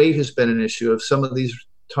weight has been an issue, if some of these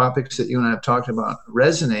topics that you and I have talked about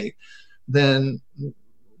resonate, then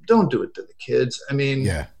don't do it to the kids. I mean,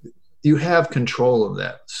 you have control of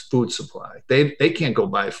that food supply. They can't go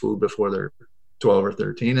buy food before they're 12 or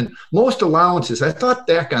 13. And most allowances, I thought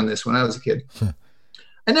back on this when I was a kid.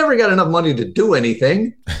 I never got enough money to do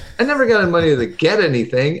anything. I never got enough money to get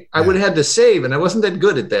anything. I would have had to save, and I wasn't that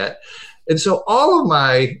good at that. And so all of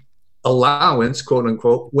my allowance, quote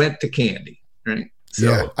unquote, went to candy, right?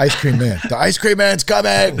 So, ice cream man. The ice cream man's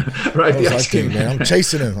coming. Right, the ice cream man.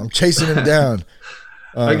 I'm chasing him down.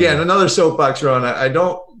 Again, another soapbox, Ron. I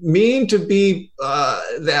don't mean to be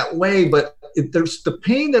that way, but there's the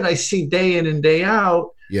pain that I see day in and day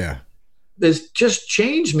out. Has just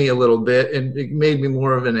changed me a little bit, and it made me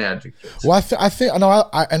more of an advocate. Well,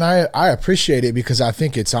 I appreciate it, because I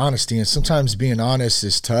think it's honesty, and sometimes being honest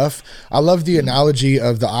is tough. I love the analogy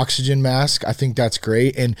of the oxygen mask. I think that's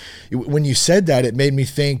great. And when you said that, it made me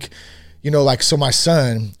think, so my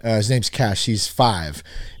son, his name's Cash, he's 5.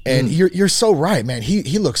 And you're so right, man.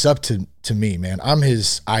 He looks up to me, man. I'm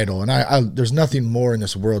his idol, and I there's nothing more in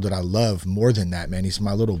this world that I love more than that, man. He's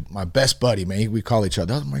my best buddy, man. We call each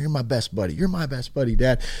other, "Oh, you're my best buddy. You're my best buddy,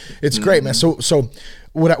 Dad." It's great, man. So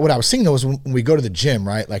what I was seeing though is when we go to the gym,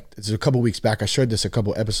 right? Like, it's a couple weeks back. I shared this a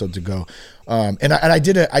couple episodes ago, and I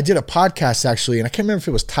did a podcast actually, and I can't remember if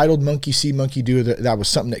it was titled "Monkey See, Monkey Do." That was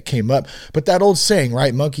something that came up, but that old saying,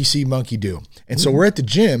 right? Monkey see, monkey do. And so we're at the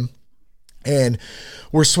gym, and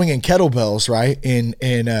we're swinging kettlebells, right?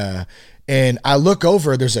 And I look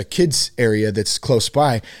over, there's a kids area that's close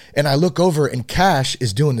by, and I look over, and Cash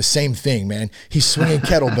is doing the same thing, man. He's swinging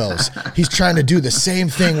kettlebells. He's trying to do the same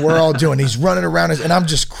thing we're all doing. He's running around, and I'm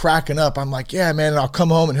just cracking up. I'm like, yeah, man, and I'll come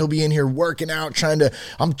home, and he'll be in here working out,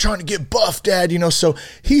 I'm trying to get buff, Dad, So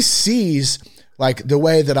he sees, like, the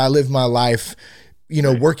way that I live my life,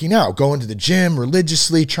 working out, going to the gym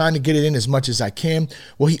religiously, trying to get it in as much as I can.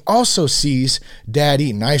 Well, he also sees Dad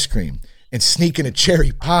eating ice cream and sneaking a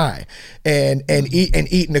cherry pie and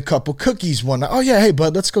eating a couple cookies one night. Oh yeah, hey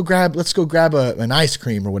bud, let's go grab an ice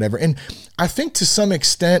cream or whatever. And I think to some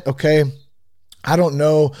extent, okay, I don't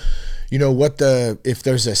know, if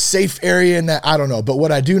there's a safe area in that, I don't know. But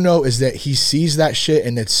what I do know is that he sees that shit,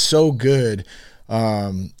 and it's so good.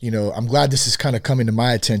 I'm glad this is kind of coming to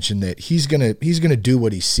my attention, that he's gonna do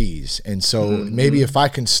what he sees. And so maybe if I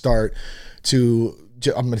can start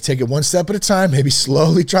I'm going to take it one step at a time, maybe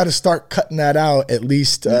slowly try to start cutting that out, at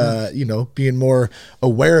least, being more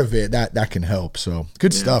aware of it, that can help. So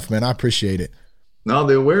good stuff, man. I appreciate it. No,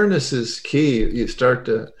 the awareness is key. You start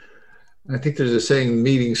to, I think there's a saying,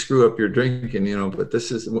 meetings screw up your drinking, but this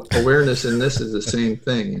is awareness, and this is the same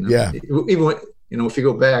thing. Yeah. Even when, if you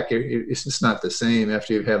go back, it's just not the same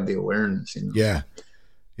after you have the awareness. Yeah.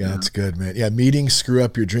 Yeah, that's good, man. Yeah, meetings screw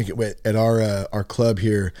up your drinking. At our club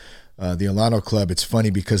here, the Alano Club, it's funny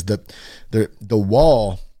because the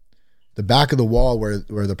wall, the back of the wall where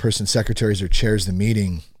the person secretaries or chairs the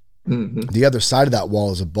meeting, the other side of that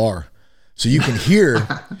wall is a bar. So you can hear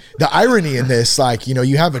the irony in this, like,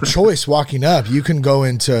 you have a choice walking up. You can go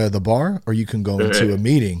into the bar or you can go into a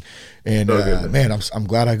meeting. And man, I'm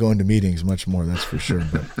glad I go into meetings much more. That's for sure.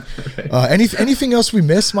 But anything else we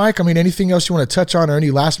missed, Mike? I mean, anything else you want to touch on, or any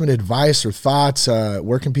last minute advice or thoughts?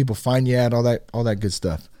 Where can people find you at? All that good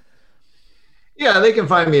stuff. Yeah, they can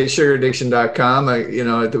find me at sugaraddiction.com.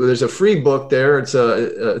 There's a free book there. It's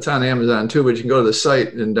on Amazon too, but you can go to the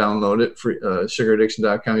site and download it. Free,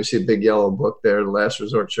 sugaraddiction.com. You see a big yellow book there, The Last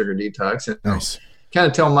Resort Sugar Detox. And nice. Kind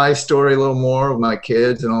of tell my story a little more with my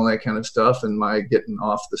kids and all that kind of stuff, and my getting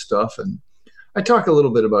off the stuff. And I talk a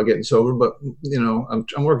little bit about getting sober, but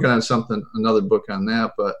I'm working on another book on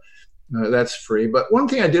that, but that's free. But one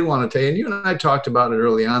thing I did want to tell you, and you and I talked about it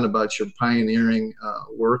early on, about your pioneering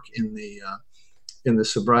work in the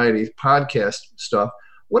sobriety podcast stuff.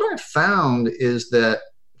 What I found is that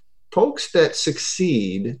folks that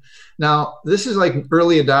succeed, now this is like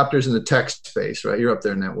early adopters in the tech space, right? You're up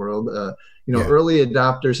there in that world. Early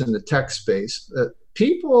adopters in the tech space,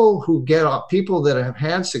 people that have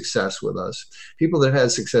had success with us, people that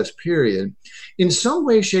had success, period, in some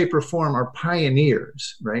way, shape, or form are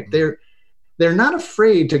pioneers, right? Mm-hmm. They're not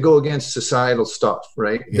afraid to go against societal stuff,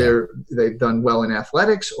 right? Yeah. They've done well in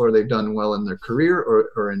athletics, or they've done well in their career,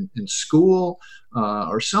 or in school,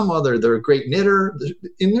 or some other. They're a great knitter.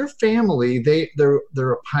 In their family, they're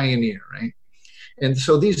a pioneer, right? And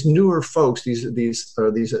so these newer folks, these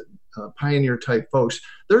pioneer type folks,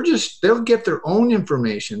 they'll get their own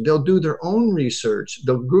information. They'll do their own research.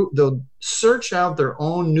 They'll search out their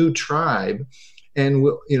own new tribe. And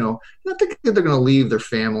not that they're going to leave their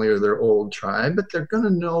family or their old tribe, but they're going to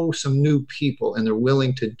know some new people, and they're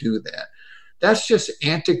willing to do that. That's just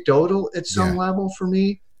anecdotal at some level for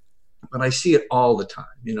me, but I see it all the time.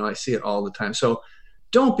 So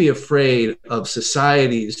don't be afraid of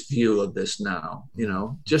society's view of this now.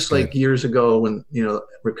 Just like years ago when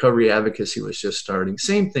recovery advocacy was just starting.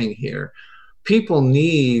 Same thing here. People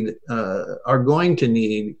are going to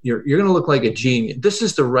need, you're going to look like a genius. This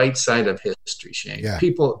is the right side of history, Shane. Yeah,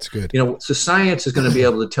 people, that's good. So science is going to be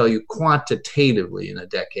able to tell you quantitatively in a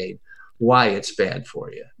decade why it's bad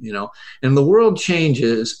for you, And the world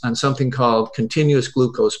changes on something called continuous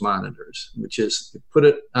glucose monitors, which is put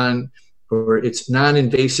it on, or it's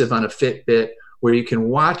non-invasive on a Fitbit, where you can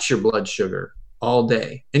watch your blood sugar all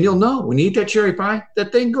day. And you'll know when you eat that cherry pie,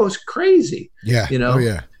 that thing goes crazy. Yeah. Oh,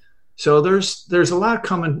 yeah. So there's a lot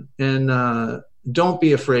coming, and don't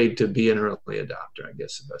be afraid to be an early adopter, I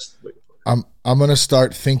guess the best way to put it. I'm going to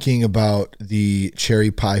start thinking about the cherry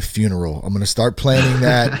pie funeral. I'm going to start planning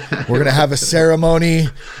that. We're going to have a ceremony.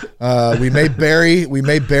 We may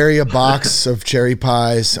bury a box of cherry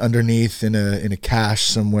pies underneath in a cache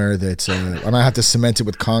somewhere that I might have to cement it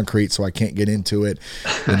with concrete so I can't get into it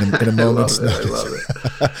in a moment's notice.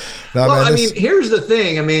 I love it. Here's the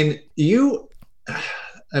thing.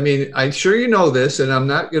 I'm sure you know this, and I'm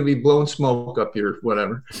not going to be blowing smoke up your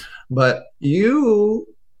whatever, but you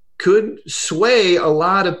could sway a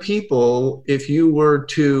lot of people if you were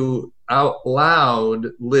to out loud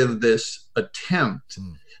live this attempt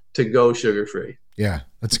to go sugar-free. Yeah,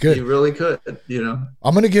 that's good. You really could,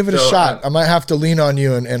 I'm going to give it a shot. I might have to lean on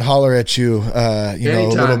you and holler at you, a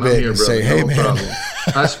little bit here, and brother, say, hey, man. Problem.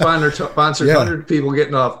 I sponsored 100 people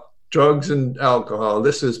getting off drugs and alcohol.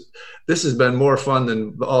 This has been more fun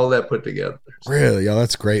than all that put together. Really? Yeah,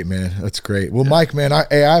 that's great, man. That's great. Well, Mike, man,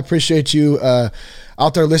 I appreciate you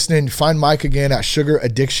out there listening. Find Mike again at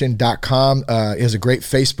sugaraddiction.com. He has a great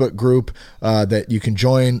Facebook group that you can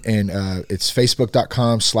join, and it's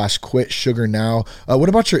facebook.com/quitsugarnow. What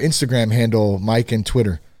about your Instagram handle, Mike, and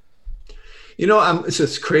Twitter? It's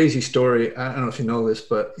this crazy story. I don't know if you know this,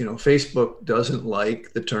 but Facebook doesn't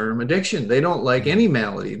like the term addiction. They don't like any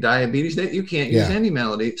malady. Diabetes, you can't use any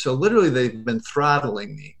malady. So literally, they've been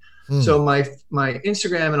throttling me. So my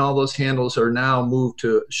Instagram and all those handles are now moved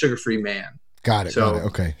to Sugar-Free Man. Got it.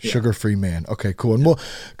 Okay. Yeah. Sugar-Free Man. Okay, cool. And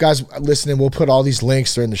guys listening, we'll put all these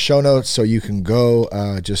links. They're in the show notes, so you can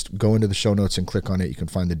just go into the show notes and click on it. You can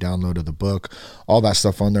find the download of the book, all that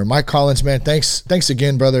stuff on there. Mike Collins, man, thanks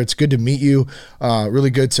again, brother. It's good to meet you.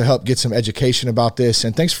 Really good to help get some education about this.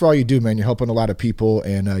 And thanks for all you do, man. You're helping a lot of people,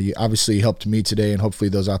 and you obviously helped me today, and hopefully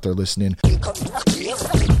those out there listening.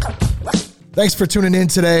 Thanks for tuning in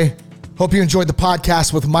today. Hope you enjoyed the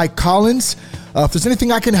podcast with Mike Collins. If there's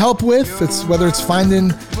anything I can help with, whether it's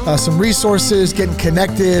finding some resources, getting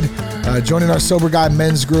connected, joining our Sober Guy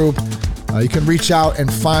men's group, you can reach out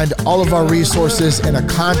and find all of our resources and a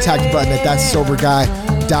contact button at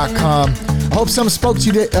thatsoberguy.com. I hope something spoke to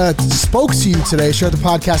you today. Share the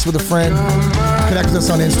podcast with a friend. Connect with us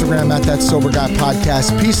on Instagram at That Sober Guy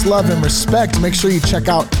Podcast. Peace, love, and respect. Make sure you check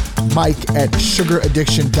out Mike at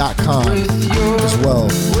sugaraddiction.com as well.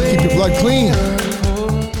 Keep your blood clean.